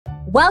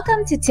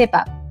Welcome to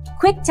TipUp,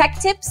 quick tech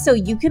tips so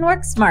you can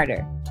work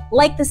smarter.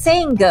 Like the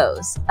saying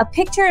goes, a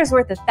picture is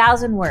worth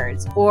 1,000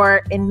 words,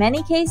 or in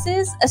many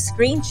cases, a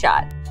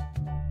screenshot.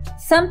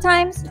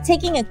 Sometimes,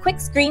 taking a quick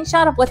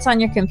screenshot of what's on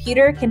your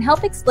computer can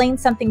help explain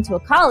something to a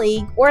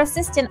colleague or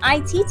assist an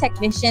IT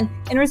technician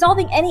in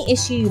resolving any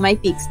issue you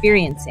might be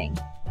experiencing.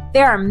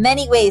 There are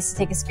many ways to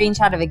take a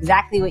screenshot of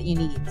exactly what you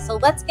need, so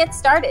let's get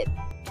started.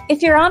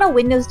 If you're on a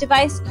Windows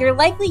device, you're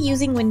likely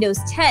using Windows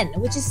 10,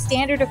 which is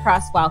standard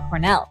across Weill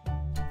Cornell.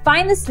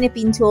 Find the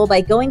snipping tool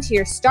by going to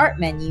your Start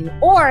menu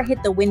or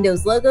hit the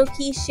Windows logo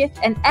key, Shift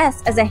and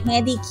S as a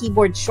handy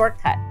keyboard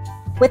shortcut.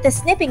 With the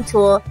snipping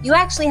tool, you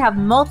actually have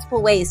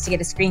multiple ways to get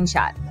a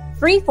screenshot.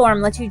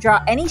 Freeform lets you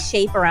draw any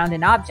shape around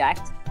an object.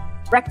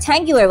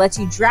 Rectangular lets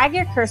you drag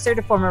your cursor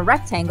to form a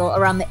rectangle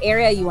around the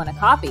area you want to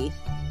copy.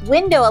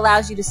 Window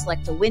allows you to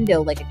select a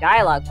window like a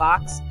dialog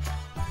box.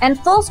 And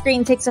full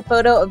screen takes a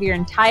photo of your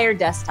entire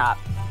desktop.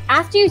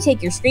 After you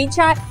take your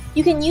screenshot,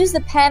 you can use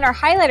the pen or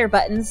highlighter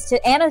buttons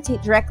to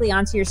annotate directly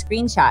onto your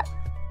screenshot.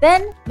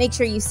 Then, make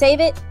sure you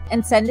save it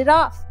and send it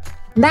off.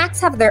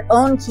 Macs have their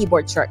own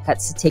keyboard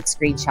shortcuts to take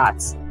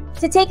screenshots.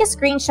 To take a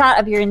screenshot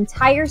of your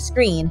entire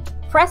screen,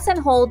 press and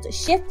hold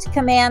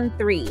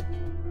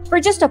Shift-Command-3. For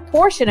just a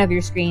portion of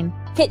your screen,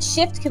 hit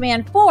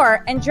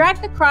Shift-Command-4 and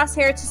drag the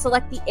crosshair to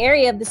select the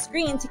area of the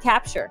screen to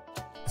capture.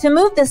 To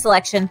move the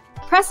selection,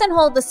 press and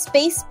hold the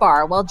space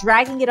bar while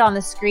dragging it on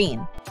the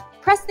screen.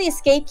 Press the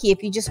Escape key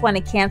if you just want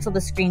to cancel the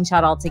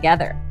screenshot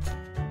altogether.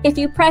 If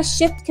you press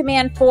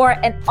Shift-Command-4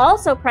 and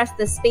also press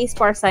the space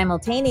bar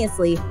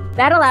simultaneously,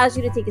 that allows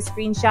you to take a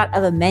screenshot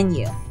of a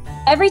menu.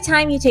 Every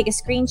time you take a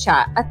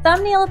screenshot, a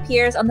thumbnail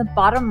appears on the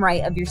bottom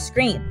right of your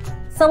screen.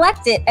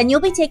 Select it and you'll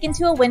be taken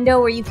to a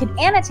window where you can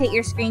annotate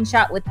your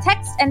screenshot with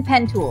text and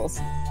pen tools.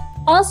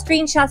 All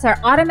screenshots are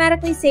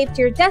automatically saved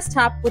to your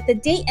desktop with the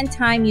date and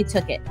time you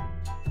took it.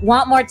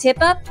 Want more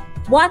TipUp?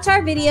 Watch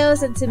our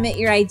videos and submit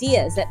your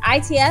ideas at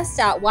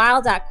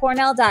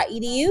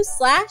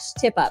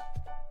its.weill.cornell.edu/tipup.